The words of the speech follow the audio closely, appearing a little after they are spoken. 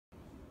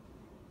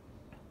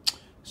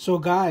So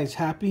guys,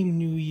 Happy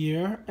New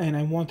Year, and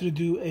I wanted to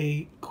do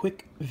a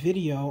quick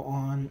video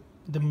on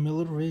the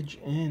Milleridge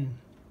Inn.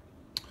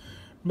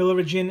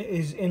 Milleridge Inn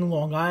is in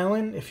Long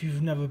Island. If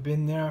you've never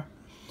been there,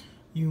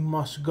 you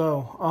must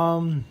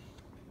go.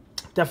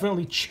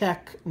 Definitely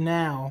check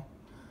now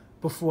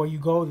before you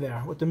go there.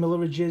 What the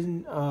Milleridge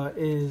Inn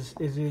is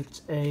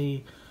it's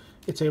a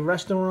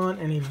restaurant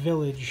and a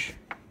village.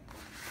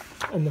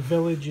 And the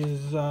village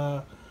is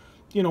one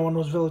of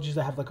those villages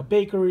that have like a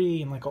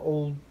bakery and like an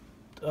old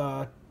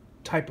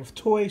type of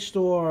toy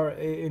store,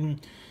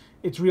 and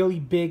it's really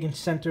big and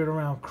centered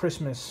around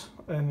Christmas.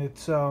 And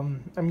it's I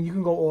mean, you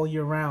can go all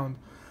year round.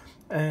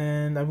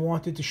 And I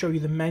wanted to show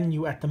you the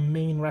menu at the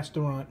main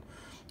restaurant.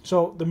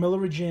 So the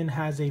Milleridge Inn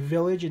has a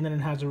village and then it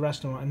has a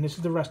restaurant, and this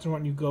is the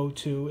restaurant you go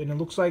to, and it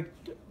looks like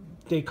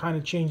they kind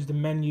of changed the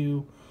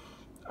menu,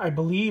 I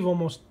believe,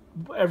 almost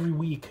every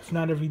week, if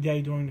not every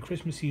day, during the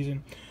Christmas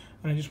season.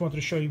 And I just wanted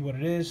to show you what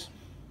it is.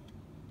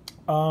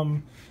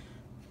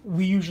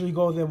 We usually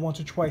go there once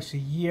or twice a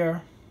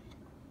year.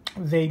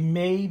 They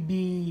may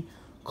be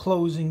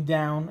closing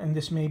down, and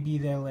this may be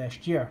their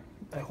last year.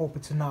 I hope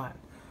it's not,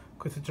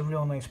 because it's a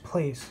real nice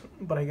place,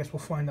 but I guess we'll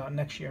find out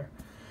next year.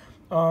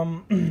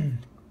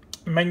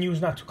 Menu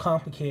is not too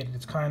complicated.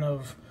 It's kind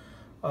of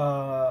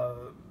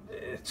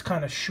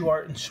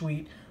short and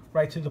sweet,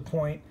 right to the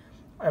point.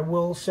 I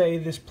will say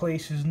this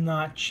place is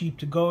not cheap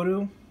to go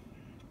to,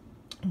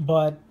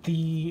 but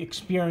the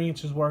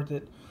experience is worth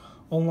it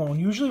alone.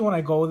 Usually when I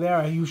go there,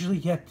 I usually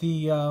get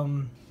the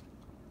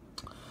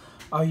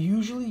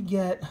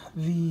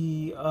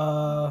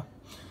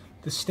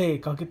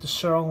steak. I'll get the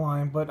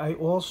sirloin, but I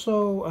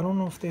don't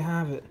know if they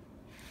have it.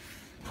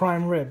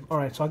 Prime rib. All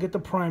right, so I'll get the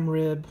prime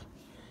rib,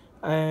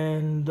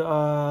 and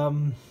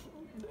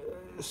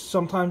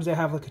sometimes they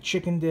have like a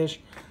chicken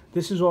dish.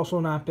 This is also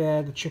not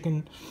bad, the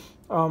chicken.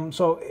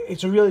 So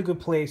it's a really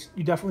good place.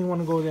 You definitely want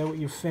to go there with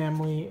your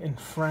family and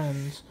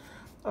friends.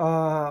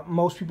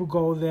 Most people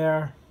go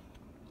there,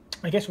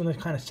 I guess, when they're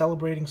kind of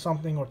celebrating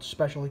something or it's a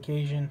special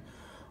occasion.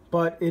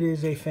 But it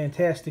is a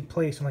fantastic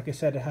place, and like I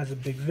said, it has a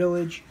big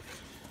village.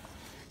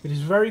 It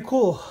is very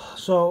cool.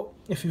 So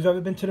if you've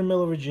ever been to the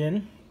Milleridge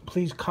Inn,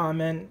 please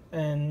comment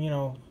and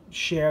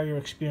share your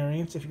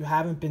experience. If you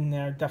haven't been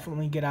there,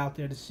 definitely get out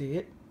there to see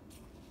it.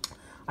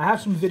 I have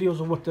some videos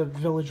of what the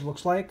village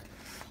looks like.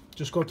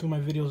 Just go through my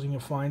videos and you'll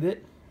find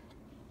it.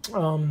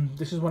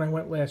 This is when I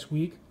went last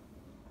week.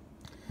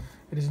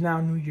 It is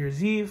now New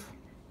Year's Eve,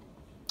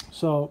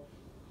 so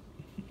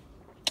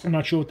I'm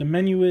not sure what the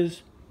menu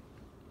is,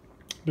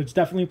 but it's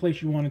definitely a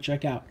place you want to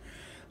check out.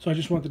 So I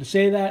just wanted to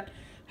say that.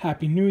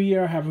 Happy New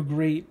Year. Have a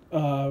great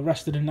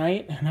rest of the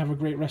night, and have a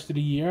great rest of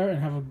the year, and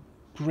have a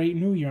great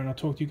New Year, and I'll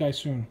talk to you guys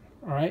soon.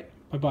 All right?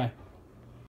 Bye-bye.